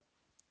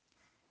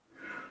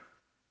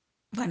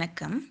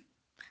வணக்கம்.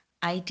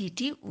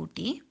 ஐடிடி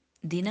ஊட்டி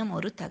தினம்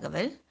ஒரு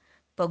தகவல்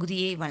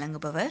பகுதியை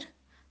வழங்குபவர்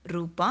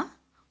ரூபா,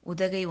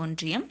 உதகை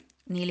ஒன்றியம்,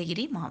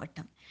 நீலகிரி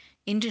மாவட்டம்.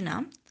 இன்று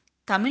நாம்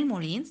தமிழ்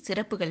மொழியின்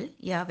சிறப்புகள்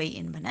யாவை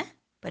என்பன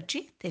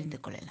பற்றி தெரிந்து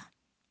கொள்ளலாம்.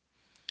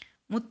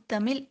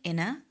 முத்தமிழ்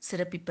என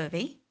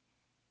சிறப்பிப்பவை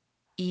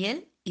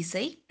இயல்,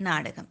 இசை,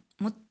 நாடகம்.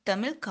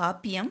 முத்தமிழ்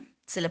காப்பியம்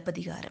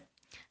சிலப்பதிகாரம்.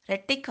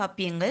 இரட்டை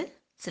காப்பியங்கள்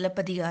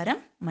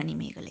சிலப்பதிகாரம்,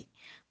 மணிமேகலை.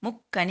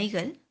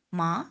 முக்கணிகள்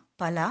மா,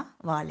 பலா,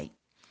 வாழை.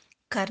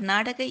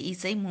 கர்நாடக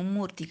இசை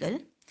மும்மூர்த்திகள்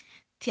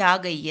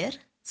தியாகையர்,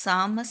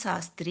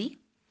 சாமசாஸ்திரி,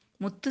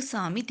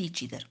 முத்துசாமி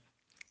தீட்சிதர்.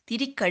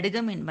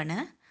 திரிகடுகம் என்பன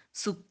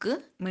சுக்கு,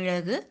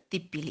 மிளகு,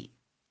 திப்பிலி.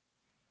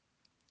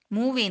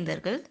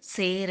 மூவேந்தர்கள்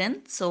சேரன்,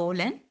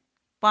 சோழன்,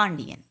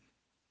 பாண்டியன்.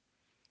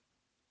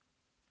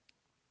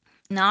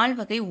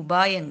 நால்வகை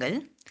உபாயங்கள்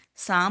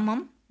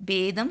சாமம்,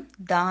 பேதம்,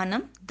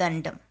 தானம்,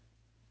 தண்டம்.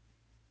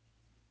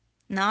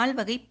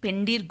 நால்வகை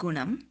பெண்டிர்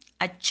குணம்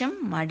அச்சம்,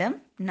 மடம்,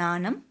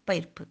 நாணம்,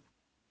 பயிர்ப்பு.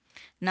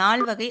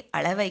 நால்வகை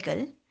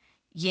அளவைகள்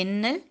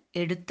எண்ணல்,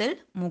 எடுத்தல்,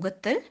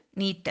 முகத்தல்,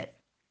 நீட்டல்.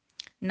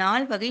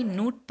 நால்வகை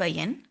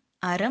நூற்பயன்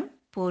அறம்,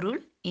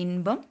 பொருள்,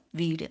 இன்பம்,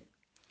 வீடு.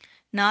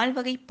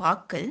 நால்வகை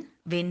பாக்கள்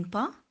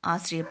வெண்பா,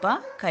 ஆசிரியப்பா,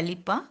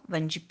 கலிப்பா,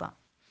 வஞ்சிப்பா.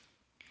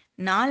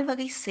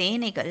 நால்வகை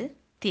சேனைகள்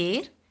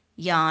தேர்,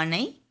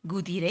 யானை,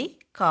 குதிரை,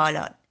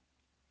 காலாள்.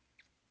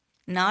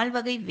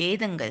 நால்வகை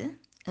வேதங்கள்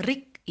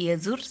ரிக்,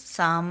 யசுர்,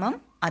 சாமம்,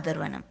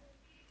 அதர்வனம்.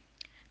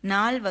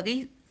 நால்வகை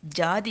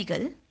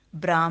ஜாதிகள்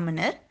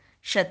பிராமணர்,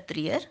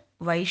 க்ஷத்ரியர்,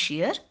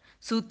 வைஷ்யர்,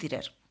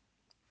 சூத்திரர்.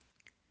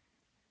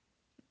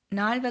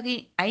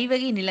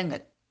 ஐவகை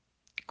நிலங்கள்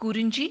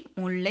குறிஞ்சி,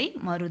 முல்லை,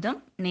 மருதம்,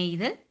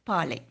 நெய்தல்,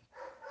 பாலை.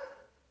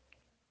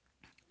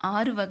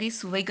 6 வகை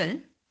சுவைகள்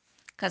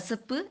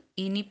கசப்பு,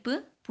 இனிப்பு,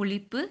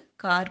 புளிப்பு,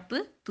 கார்ப்பு,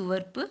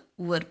 துவர்ப்பு,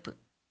 உவர்ப்பு.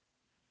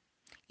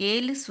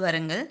 7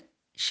 ஸ்வரங்கள்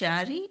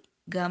ஷரி,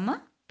 கம,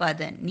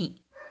 பத, நி.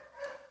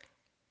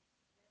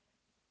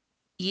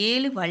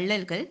 7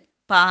 வள்ளல்கள்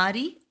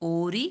பாரி,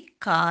 ஓரி,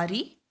 காரி,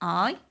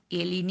 ஆய்,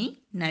 எழினி,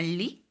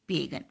 நள்ளி,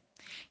 பேகன்.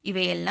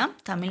 இவையெல்லாம்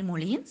தமிழ்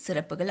மொழியின்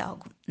சிறப்புகள்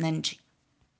ஆகும். நன்றி.